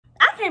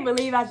can't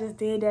believe I just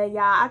did that, y'all.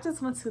 I just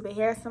went to the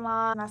hair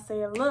salon and I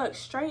said, look,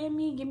 straighten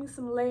me, give me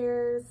some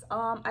layers.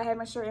 I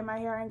haven't straightened my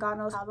hair and God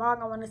knows how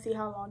long. I want to see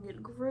how long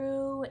it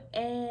grew.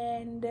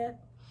 And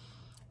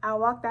I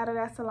walked out of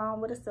that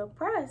salon with a silk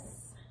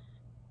press.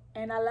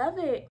 And I love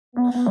it.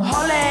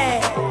 Hold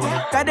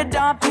it, got the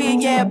dumpy,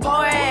 yeah,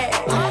 pour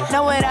it.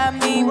 Know what I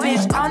mean,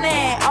 bitch, on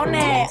it, on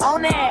it,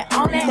 on it,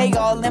 on it. They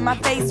all in my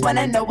face,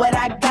 wanna know what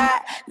I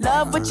got.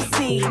 Love what you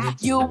see,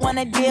 you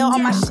wanna deal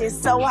on my shit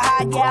so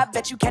high, yeah, I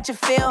bet you catch a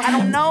feel. I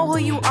don't know who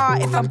you are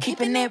if I'm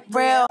keeping it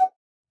real.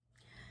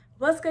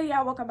 What's good,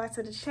 y'all? Welcome back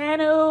to the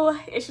channel.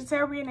 It's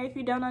your Bria'Na. If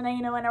you don't know, now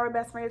you know, and our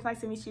best friends.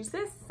 Nice to meet you,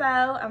 sis. So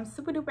I'm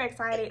super duper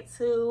excited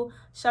to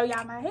show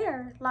y'all my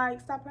hair. Like,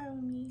 stop playing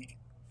with me.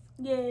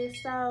 Yeah,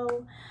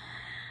 so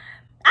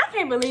I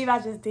can't believe I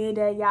just did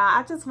that, y'all.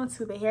 I just went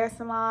to the hair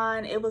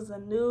salon. It was a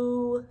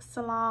new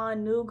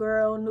salon, new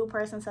girl, new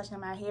person touching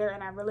my hair,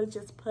 and I really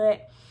just put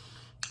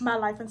my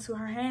life into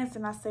her hands.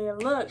 And I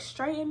said, look,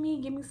 straighten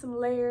me, give me some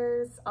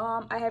layers.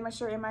 I haven't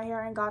straightened my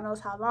hair and God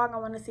knows how long. I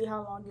want to see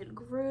how long it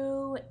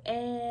grew.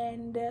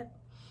 And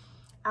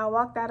I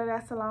walked out of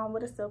that salon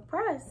with a silk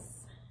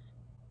press,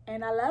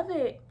 and I love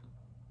it.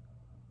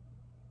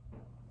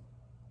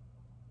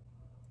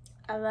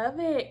 I love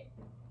it.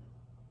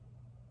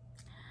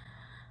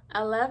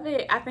 I love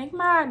it. I think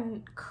my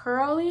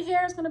curly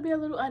hair is going to be a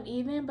little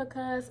uneven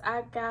because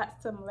I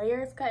got some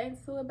layers cut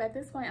into it. But at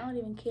this point, I don't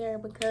even care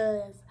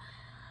because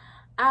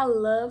I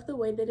love the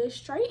way that it's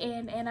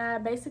straightened. And I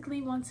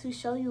basically want to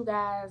show you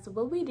guys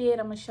what we did.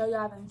 I'm going to show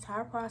y'all the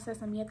entire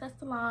process of me at the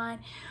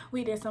salon.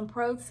 We did some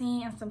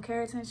protein and some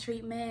keratin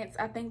treatments.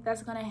 I think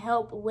that's going to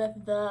help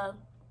with the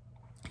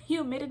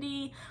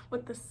humidity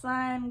with the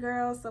sun,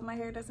 girl, so my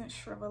hair doesn't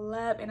shrivel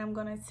up. And I'm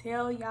gonna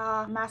tell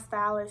y'all my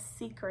stylist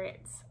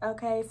secrets,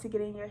 okay, to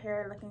getting your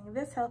hair looking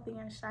this healthy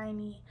and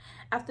shiny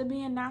after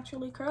being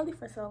naturally curly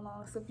for so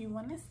long. So if you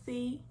want to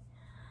see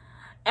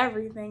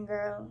everything,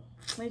 girl,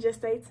 then just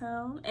stay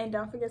tuned and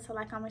don't forget to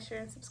like, comment, share,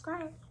 and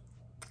subscribe.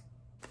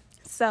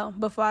 So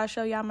before I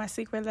show y'all my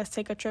secret, let's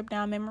take a trip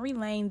down memory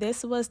lane.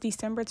 This was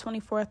December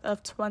 24th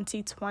of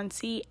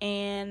 2020,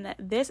 and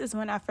this is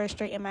when I first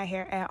straightened my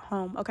hair at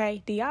home,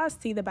 okay? Do y'all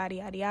see the body,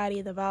 yaddy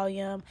yaddy, the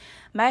volume?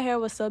 My hair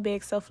was so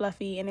big, so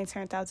fluffy, and it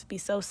turned out to be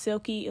so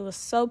silky. It was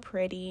so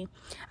pretty.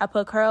 I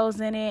put curls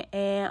in it,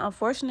 and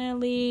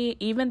unfortunately,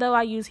 even though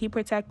I used heat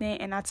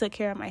protectant and I took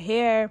care of my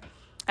hair,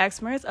 I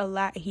experienced a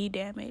lot of heat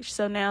damage.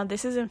 So now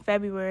this is in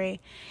February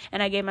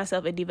and I gave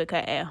myself a diva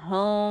cut at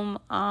home.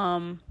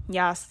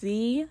 Y'all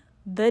see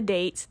the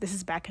dates. This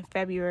is back in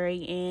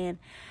February and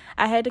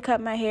I had to cut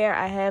my hair.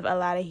 I have a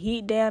lot of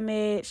heat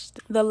damage.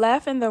 The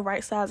left and the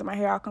right sides of my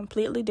hair are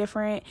completely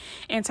different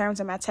in terms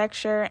of my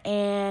texture,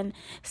 and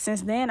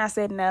since then I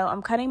said no,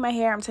 I'm cutting my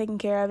hair, I'm taking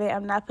care of it.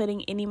 I'm not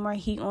putting any more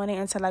heat on it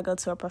until I go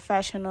to a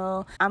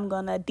professional. I'm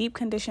gonna deep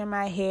condition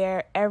my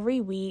hair every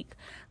week,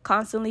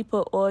 constantly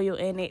put oil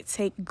in it,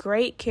 take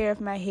great care of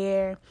my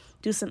hair,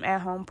 do some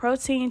at-home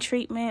protein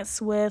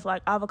treatments with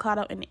like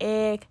avocado and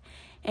egg.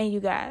 And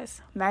you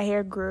guys, my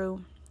hair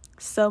grew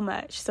so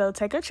much. So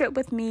take a trip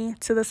with me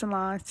to the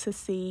salon to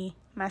see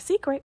my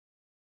secret.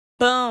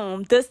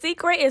 Boom. The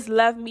secret is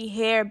Love Me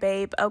Hair,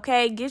 babe.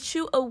 Okay, get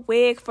you a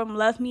wig from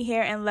Love Me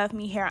Hair and Love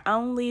Me Hair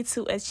only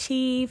to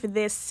achieve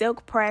this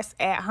silk press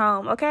at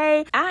home.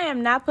 Okay, I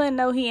am not putting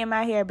no heat in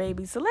my hair,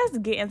 baby. So let's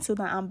get into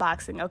the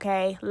unboxing.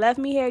 Okay, Love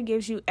Me Hair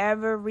gives you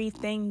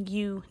everything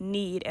you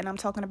need, and I'm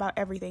talking about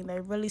everything. They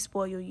really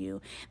spoil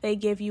you. They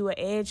give you an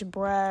edge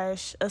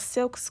brush, a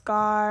silk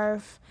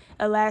scarf,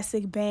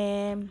 elastic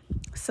band,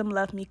 some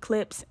Love Me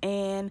clips,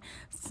 and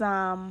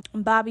some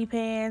bobby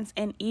pins,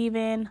 and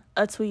even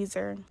a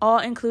tweezer, all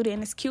included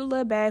in this cute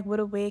little bag with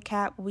a wig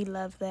cap. We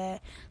love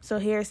that. So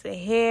here's the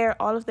hair.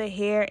 All of the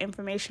hair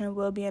information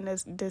will be in the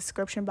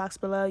description box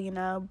below. You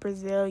know,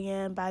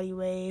 Brazilian, body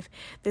wave.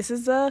 This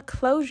is a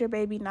closure,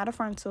 baby, not a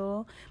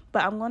frontal,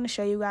 but I'm going to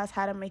show you guys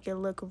how to make it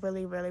look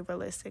really, really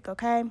realistic,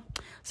 okay?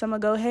 So I'm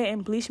going to go ahead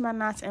and bleach my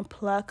knots and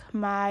pluck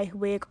my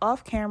wig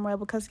off camera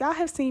because y'all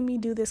have seen me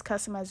do this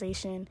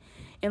customization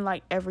in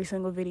like every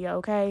single video,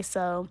 okay?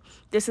 So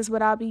this is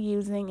what I'll be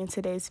using in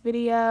today's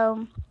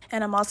video.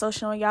 And I'm also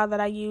showing y'all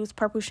that I use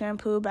Purple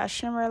Shampoo by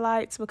Shimmer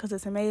Lights because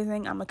it's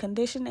amazing. I'm going to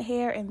condition the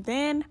hair and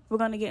then we're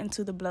going to get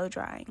into the blow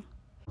drying.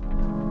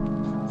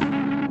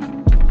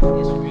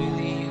 It's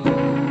really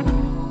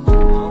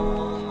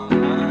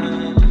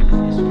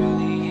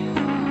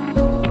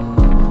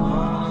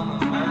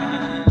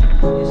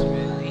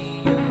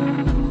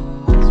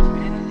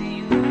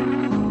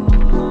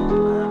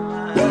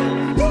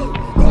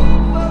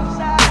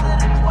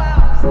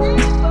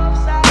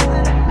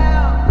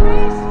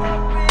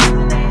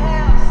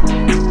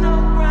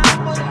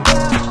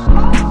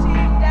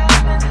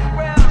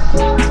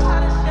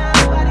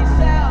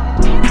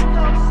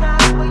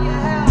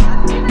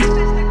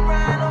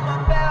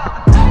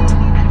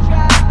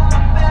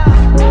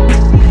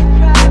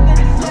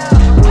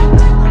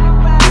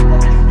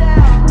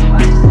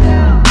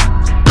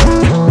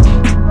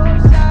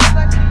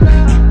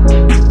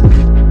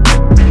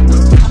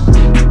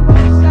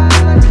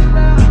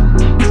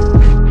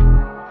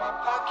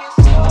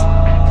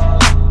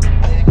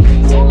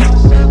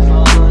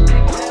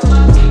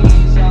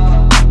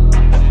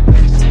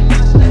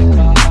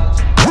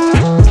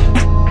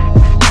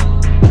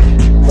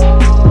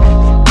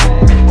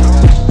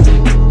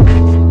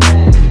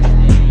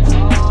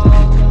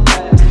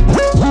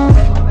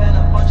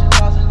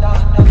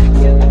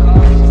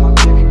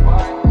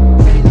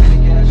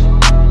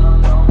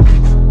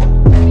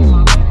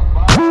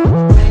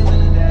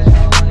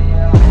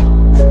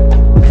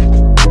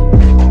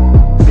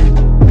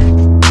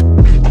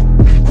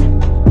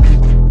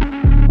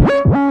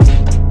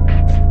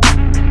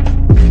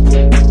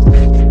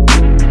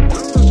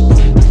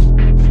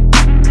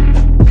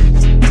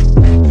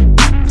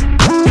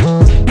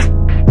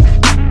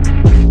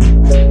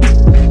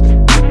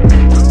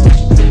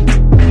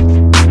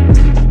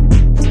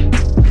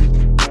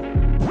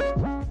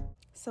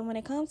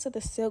to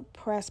the silk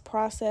press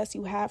process,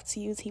 you have to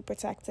use heat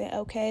protectant,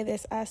 okay?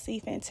 This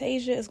IC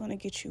Fantasia is going to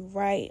get you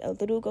right. A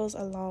little goes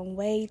a long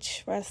way,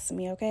 trust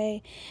me,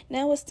 okay?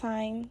 Now it's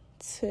time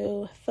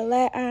to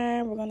fillet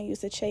iron. We're going to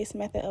use the chase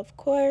method, of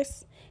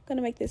course. Going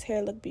to make this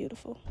hair look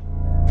beautiful.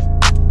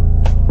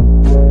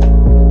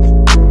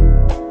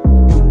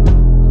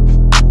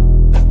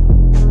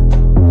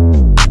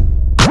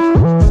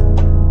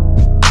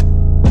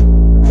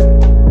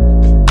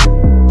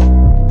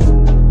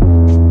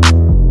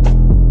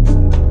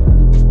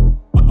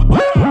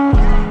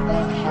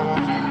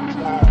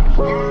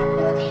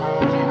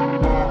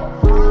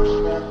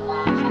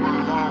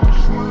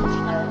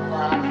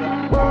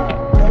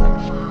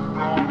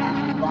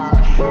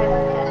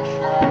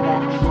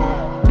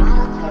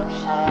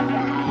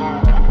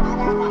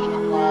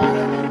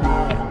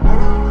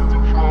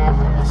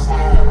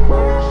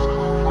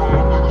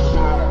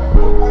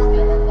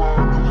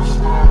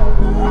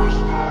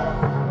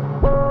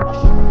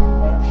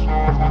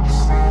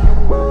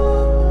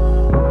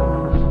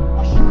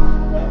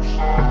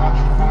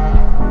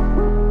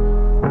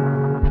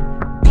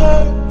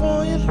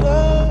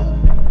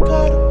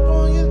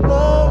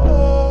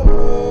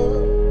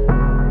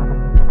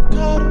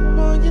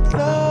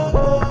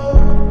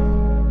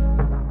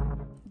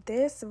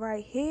 This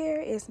right here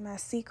is my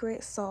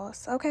secret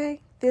sauce,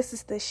 okay? This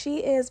is the She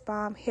Is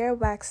Bomb hair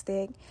wax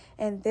stick,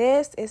 and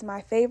this is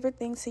my favorite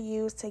thing to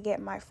use to get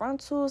my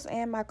frontals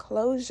and my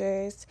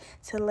closures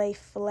to lay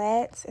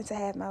flat and to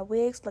have my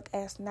wigs look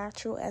as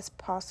natural as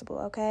possible,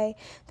 okay?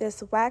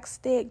 This wax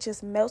stick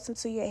just melts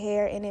into your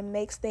hair and it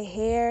makes the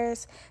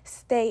hairs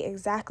stay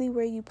exactly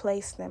where you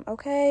place them,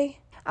 okay?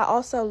 I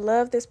also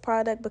love this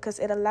product because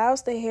it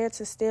allows the hair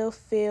to still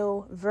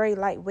feel very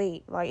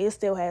lightweight. Like, it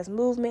still has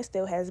movement,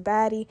 still has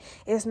body.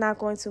 It's not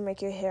going to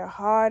make your hair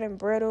hard and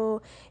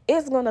brittle.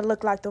 It's going to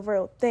look like the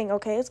real thing,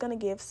 okay? It's going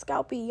to give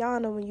scalpy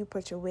yana when you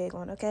put your wig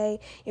on, okay?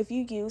 If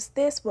you use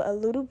this with a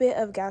little bit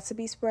of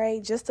Got2b spray,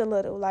 just a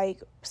little,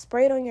 like,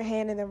 spray it on your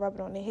hand and then rub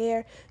it on the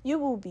hair, you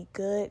will be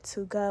good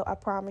to go. I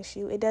promise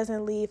you. It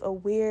doesn't leave a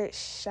weird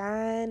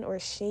shine or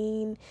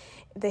sheen.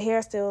 The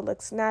hair still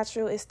looks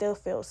natural. It still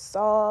feels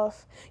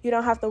soft. You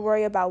don't have to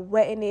worry about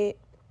wetting it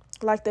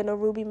like the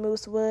Narubi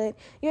Mousse would.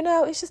 You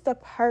know, it's just the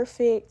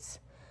perfect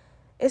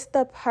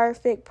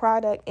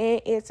product,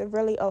 and it's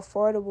really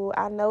affordable.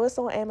 I know it's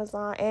on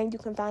Amazon, and you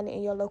can find it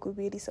in your local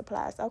beauty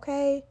supplies,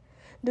 okay?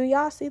 Do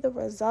y'all see the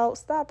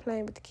results? Stop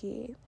playing with the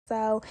kids.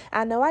 So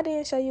I know I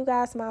didn't show you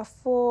guys my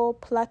full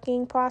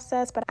plucking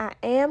process, but I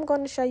am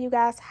going to show you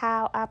guys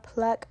how I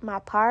pluck my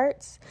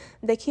parts.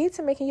 The key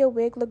to making your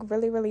wig look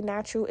really, really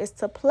natural is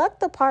to pluck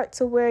the part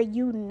to where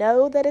you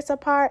know that it's a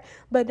part,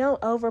 but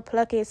don't over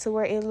pluck it to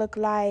where it look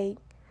like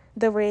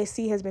the Red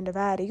Sea has been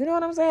divided. You know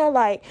what I'm saying?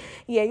 Like,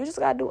 yeah, you just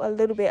gotta do a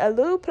little bit. A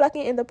little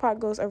plucking in the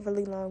part goes a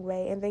really long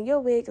way, and then your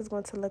wig is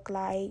going to look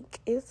like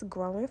it's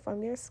growing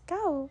from your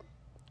scalp.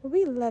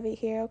 We love it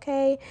here,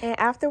 okay? And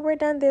after we're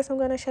done this, I'm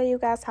going to show you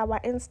guys how I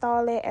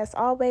install it. As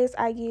always,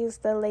 I use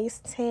the lace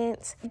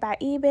tint by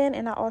Eben,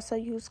 and I also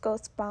use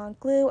Ghost Bond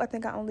glue. I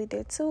think I only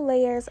did 2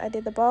 layers. I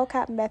did the ball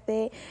cap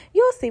method.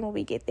 You'll see when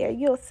we get there.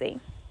 You'll see.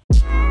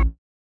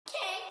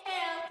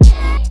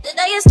 Did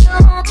I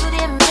assume you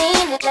didn't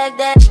mean it like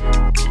that?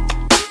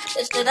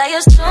 Should I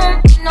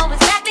assume you know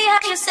exactly how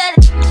you said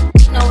it?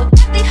 You know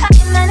exactly how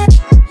you meant it?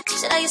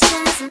 Should I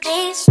assume it's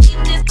me?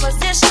 Sweep this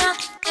position,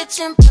 bitch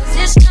in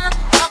position,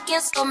 talking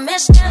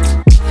submission.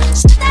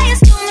 Should I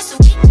assume it's a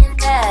weekend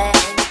thing?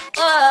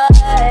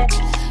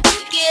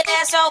 You get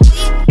ass all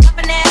week,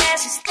 dropping that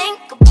ass, just think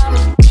about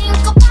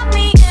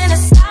me, and it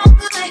sound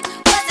good.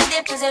 What's the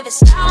difference if it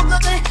sound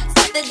good?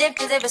 What's the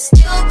difference if it's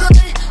still good?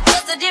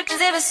 What's the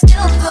difference if it's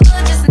still good?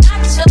 Just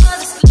not your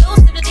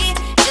exclusivity,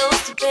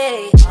 used to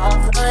be all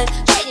good.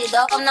 Shady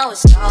dog, no,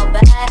 it's all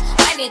bad.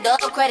 I need all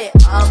credit,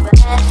 all bad.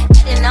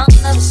 I didn't know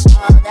it's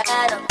all that.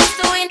 I'm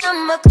doing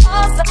them a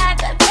call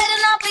back. I better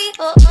not be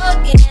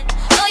again.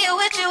 Know you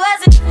with you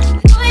wasn't,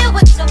 know you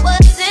with you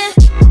wasn't.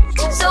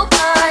 So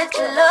hard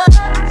to love,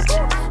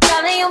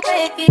 tell me you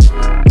baby.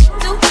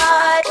 Too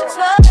hard to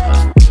trust.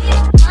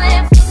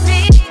 I'm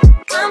free,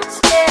 I'm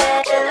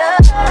scared to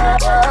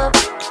love.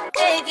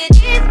 Take it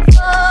easy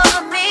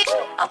for me.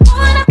 I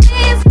wanna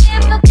be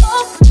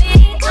difficult for me.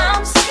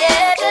 I'm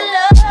scared to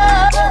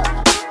love.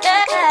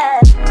 Yeah,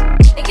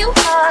 make you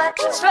hard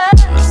to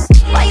trust.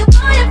 Why you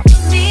want it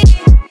from me?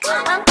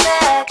 I'm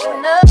glad you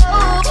know.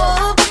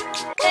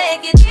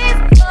 Take it easy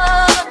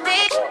for me.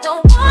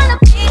 Don't wanna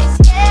be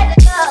scared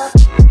of love.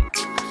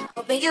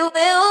 Hoping you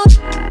will,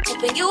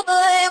 hoping you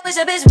would. Wish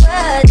a bitch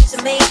would to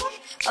me.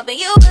 Hoping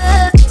you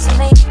would to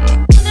me.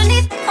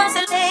 Underneath the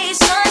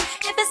constellation,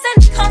 if it's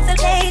any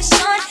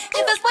constellation,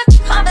 if it's worth the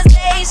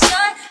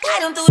conversation, I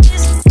don't do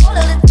this all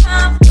of the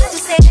time. I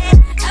just say that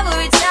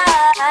every time.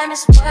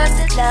 It's worth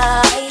the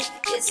life,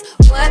 it's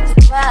worth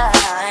the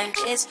grind,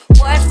 it's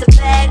worth the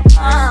bad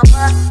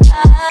karma.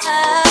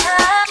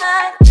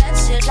 That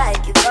shit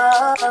like you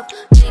love,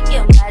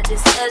 thinking about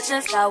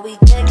discussions, how we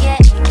could get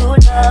you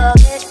love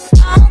it.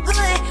 I'm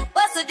good,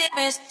 what's what's the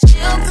difference?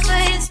 Still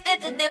good,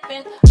 split the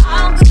difference.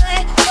 All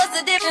good, what's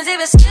the difference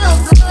if it's still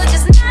good?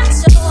 Just not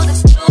so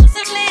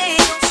exclusively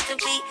used to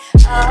be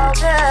all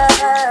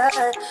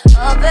good,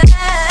 all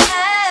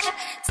bad.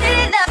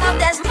 See love,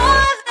 that's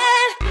more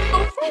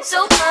than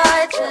so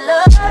hard to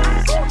love.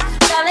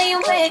 Darling,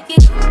 you make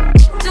it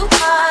too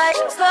hard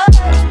to trust.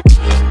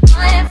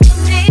 Running from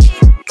me,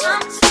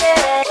 I'm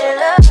scared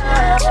of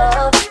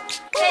love.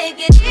 Take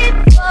it in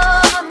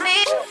for me.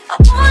 I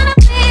wanna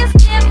be as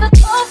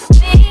difficult for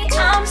me.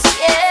 I'm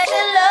scared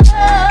of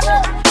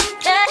love.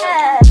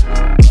 Yeah,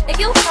 make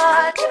you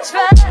hard to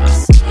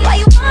trust. Why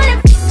you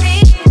running from me?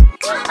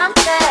 I'm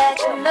scared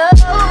of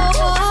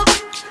love.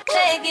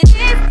 Take it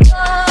in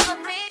for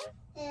me.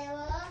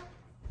 Sarah,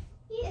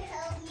 you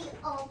help me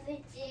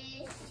open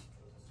this.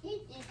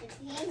 This is the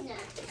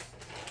peanuts.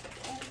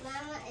 And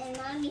Mama and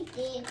Mommy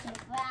did the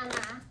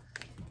grandma.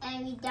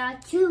 And we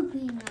got 2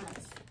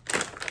 peanuts.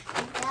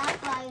 And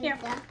that's why we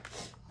got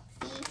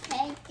these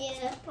right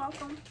there.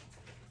 Welcome.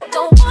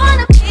 Don't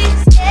wanna be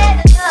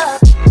scared of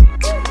love.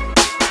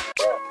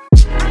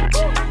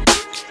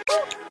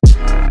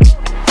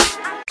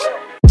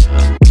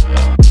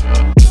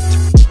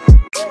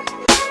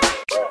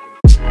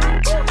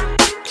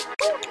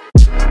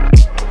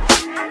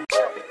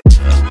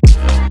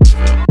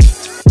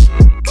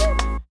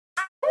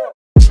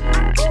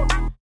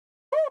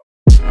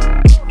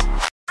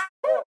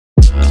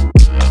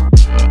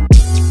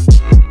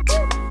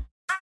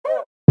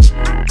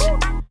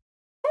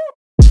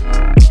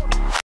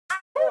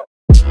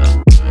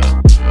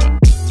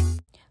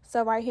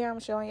 So right here, I'm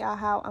showing y'all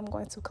how I'm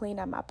going to clean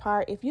up my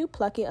part. If you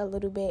pluck it a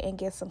little bit and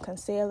get some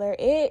concealer,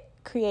 it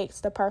creates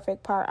the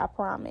perfect part, I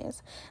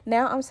promise.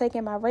 Now I'm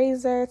taking my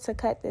razor to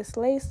cut this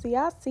lace. So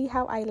y'all see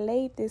how I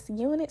laid this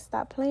unit?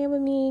 Stop playing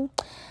with me.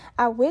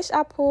 I wish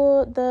I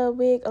pulled the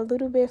wig a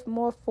little bit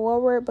more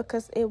forward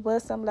because it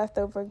was some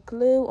leftover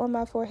glue on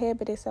my forehead,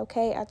 but it's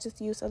okay. I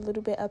just used a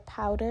little bit of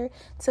powder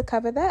to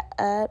cover that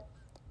up,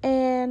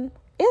 and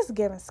it's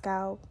giving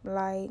scalp.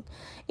 Like,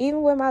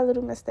 even with my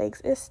little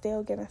mistakes, it's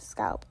still giving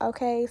scalp.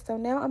 Okay, so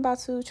now I'm about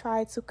to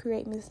try to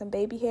create me some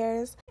baby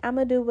hairs. I'm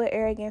gonna do what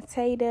Arrogant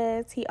Tay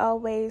does. He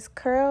always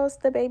curls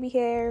the baby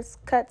hairs,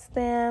 cuts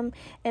them,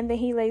 and then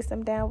he lays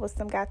them down with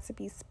some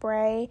Got2b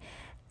spray.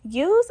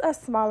 Use a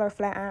smaller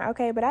flat iron,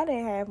 okay, but I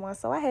didn't have one,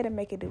 so I had to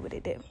make it do what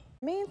it did.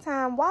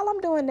 Meantime, while I'm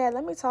doing that,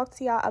 let me talk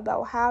to y'all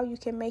about how you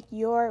can make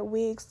your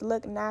wigs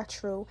look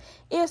natural.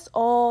 It's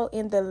all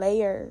in the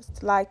layers.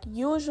 Like,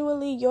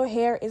 usually your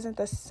hair isn't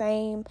the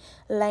same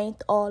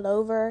length all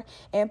over,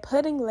 and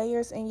putting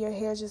layers in your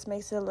hair just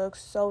makes it look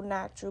so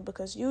natural,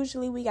 because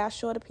usually we got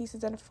shorter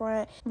pieces in the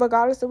front,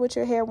 regardless of what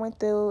your hair went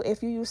through.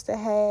 If you used to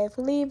have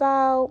leave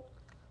out,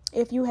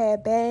 if you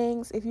had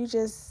bangs, if you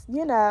just,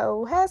 you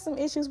know, had some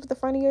issues with the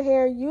front of your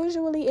hair,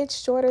 usually it's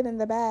shorter than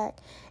the back.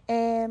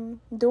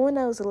 And doing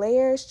those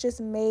layers just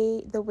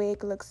made the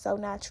wig look so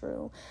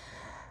natural.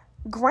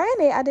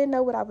 Granted, I didn't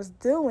know what I was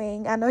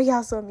doing. I know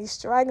y'all saw me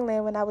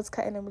struggling when I was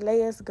cutting them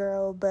layers,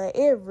 girl, but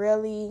it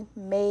really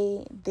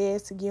made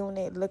this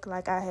unit look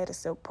like I had a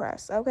silk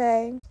press,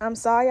 okay? I'm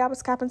sorry I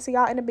was copping to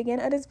y'all in the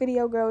beginning of this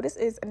video, girl. This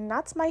is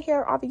not my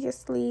hair,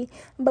 obviously,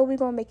 but we're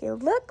gonna make it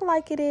look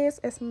like it is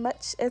as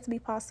much as we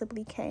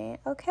possibly can,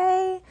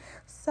 okay?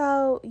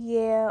 So,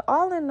 yeah,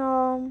 all in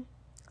all,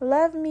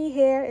 Love Me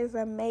hair is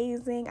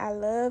amazing. I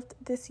loved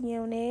this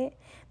unit.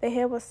 The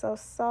hair was so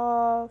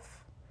soft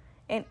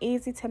and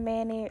easy to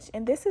manage,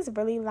 and this is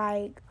really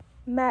like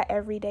my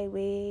everyday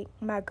wig,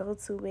 my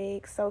go-to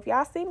wig. So if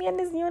y'all see me in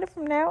this unit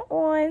from now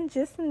on,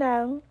 just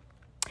know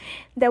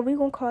that we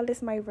gonna call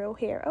this my real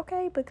hair,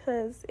 okay?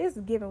 Because it's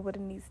giving what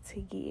it needs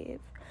to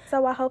give.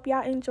 So I hope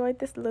y'all enjoyed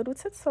this little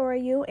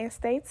tutorial, and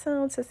stay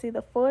tuned to see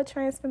the full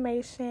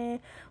transformation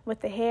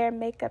with the hair,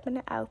 makeup, and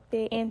the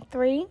outfit in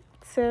 3,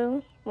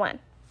 2, 1.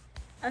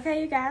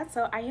 Okay, you guys,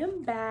 so I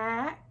am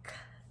back.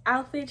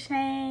 Outfit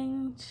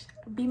change,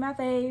 be my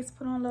face,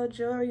 put on a little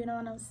jewelry, you know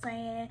what I'm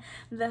saying?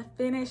 The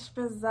finished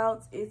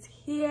result is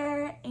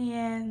here,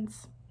 and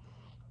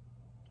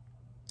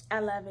I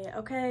love it.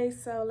 Okay,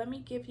 so let me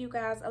give you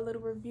guys a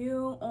little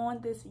review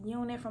on this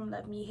unit from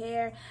Love Me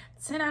Hair.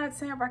 10 out of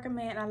 10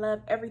 recommend. I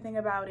love everything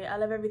about it. I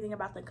love everything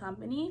about the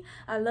company.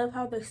 I love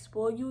how they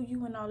spoil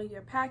you in all of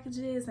your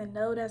packages, and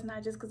no, that's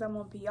not just because I'm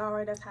on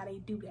PR. That's how they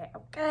do that,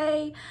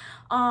 okay?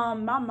 My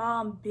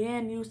mom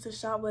been used to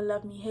shop with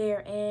Love Me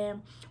Hair,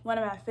 and one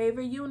of my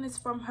favorite units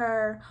from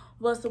her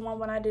was the one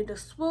when I did the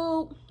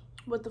swoop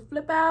with the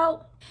flip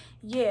out.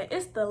 Yeah,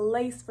 it's the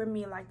lace for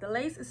me. Like, the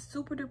lace is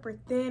super duper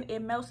thin. It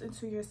melts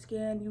into your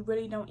skin. You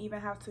really don't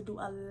even have to do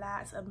a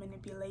lot of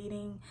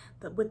manipulating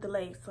with the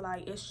lace. So,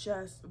 like, it's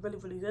just really,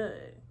 really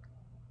good.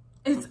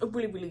 It's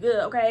really, really good,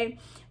 okay?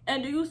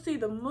 And do you see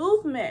the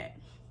movement?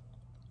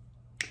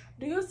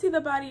 Do you see the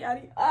body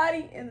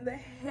in the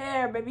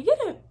hair, baby? Get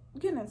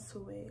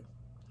into it.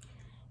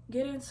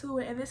 Get into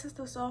it. And this is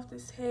the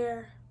softest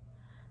hair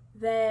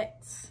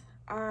that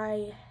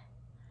I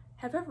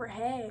have ever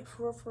had,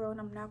 for real, and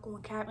I'm not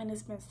going to cap, and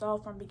it's been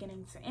soft from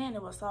beginning to end.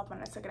 It was soft when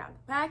I took it out of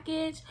the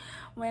package,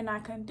 when I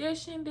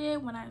conditioned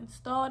it, when I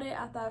installed it,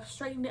 after I've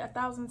straightened it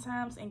 1,000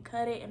 times and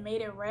cut it and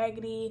made it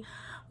raggedy.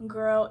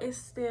 Girl, it's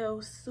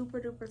still super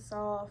duper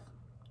soft.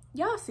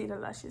 Y'all see the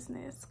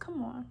lusciousness.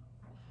 Come on.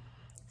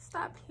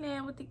 Stop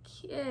playing with the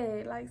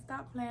kid. Like,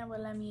 stop playing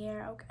with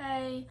Lumiere,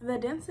 okay? The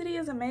density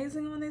is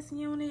amazing on this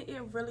unit.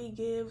 It really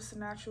gives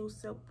natural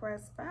silk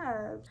press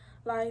vibes.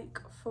 Like,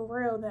 for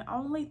real. The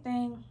only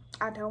thing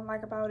I don't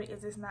like about it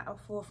is it's not a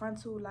full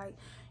frontal. Like,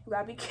 you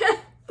gotta be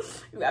careful.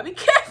 You gotta be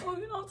careful.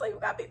 You know what I'm saying? You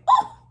gotta be,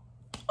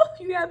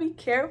 you gotta be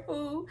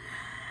careful.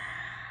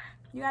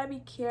 You gotta be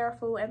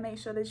careful and make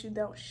sure that you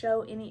don't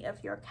show any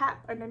of your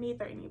cap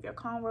underneath or any of your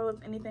cornrows,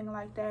 anything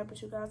like that.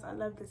 But you guys, I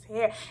love this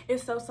hair.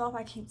 It's so soft.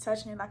 I keep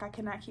touching it. Like, I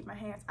cannot keep my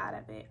hands out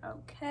of it,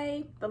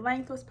 okay? The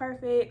length was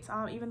perfect.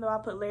 Even though I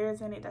put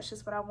layers in it, that's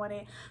just what I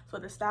wanted for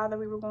the style that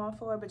we were going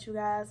for. But you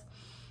guys,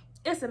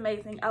 it's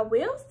amazing. I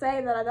will say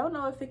that I don't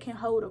know if it can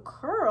hold a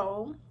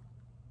curl.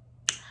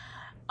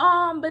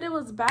 But it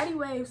was body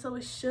wave, so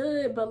it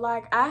should. But,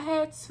 like, I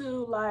had to,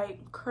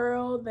 like,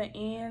 curl the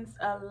ends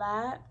a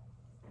lot,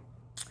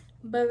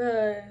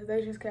 because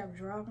they just kept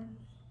dropping.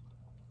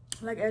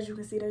 Like, as you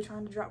can see, they're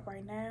trying to drop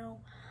right now.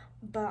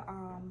 But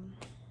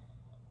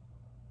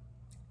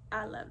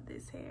I love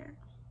this hair.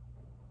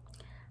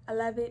 I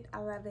love it. I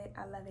love it.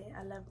 I love it.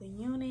 I love the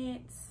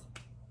units.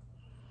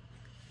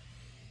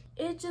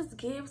 It just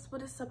gives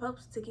what it's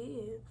supposed to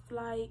give.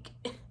 Like,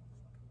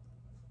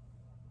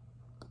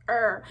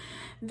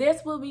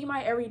 this will be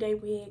my everyday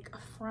wig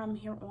from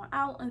here on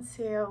out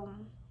until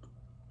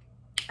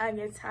I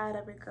get tired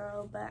of it,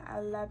 girl. But I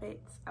love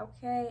it,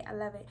 okay? I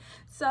love it.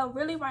 So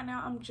really right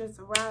now I'm just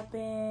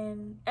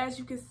wrapping. As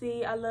you can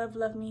see, I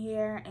love Me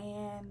Hair,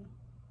 and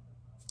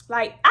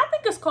like, I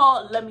think it's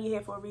called Love Me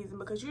Hair for a reason,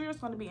 because you're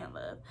just going to be in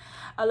love.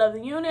 I love the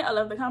unit, I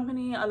love the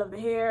company, I love the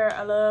hair,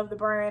 I love the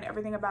brand,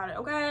 everything about it,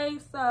 okay?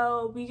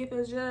 So we get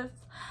this gist.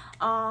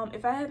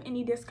 If I have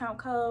any discount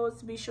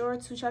codes, be sure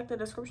to check the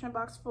description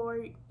box for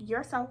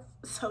yourself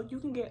so you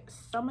can get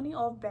some money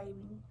off,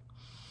 baby.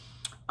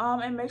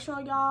 And make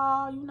sure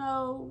y'all, you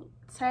know,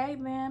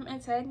 tag them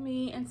and tag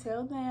me and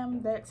tell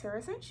them that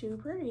Terra sent you,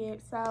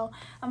 period. So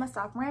I'm gonna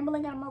stop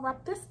rambling and I'm gonna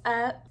wrap this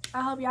up.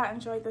 I hope y'all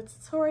enjoyed the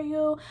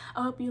tutorial.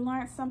 I hope you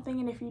learned something,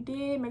 and if you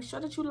did, make sure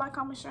that you like,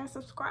 comment, share, and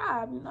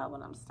subscribe. You know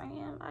what I'm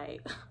saying?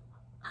 Like,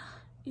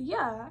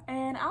 yeah.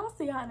 And I'll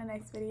see y'all in the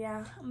next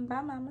video.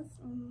 Bye, mamas.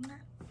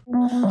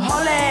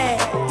 Hold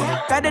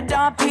it, got the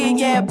dumpy,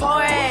 yeah,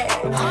 pour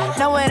it.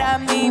 Know what I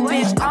mean,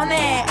 bitch.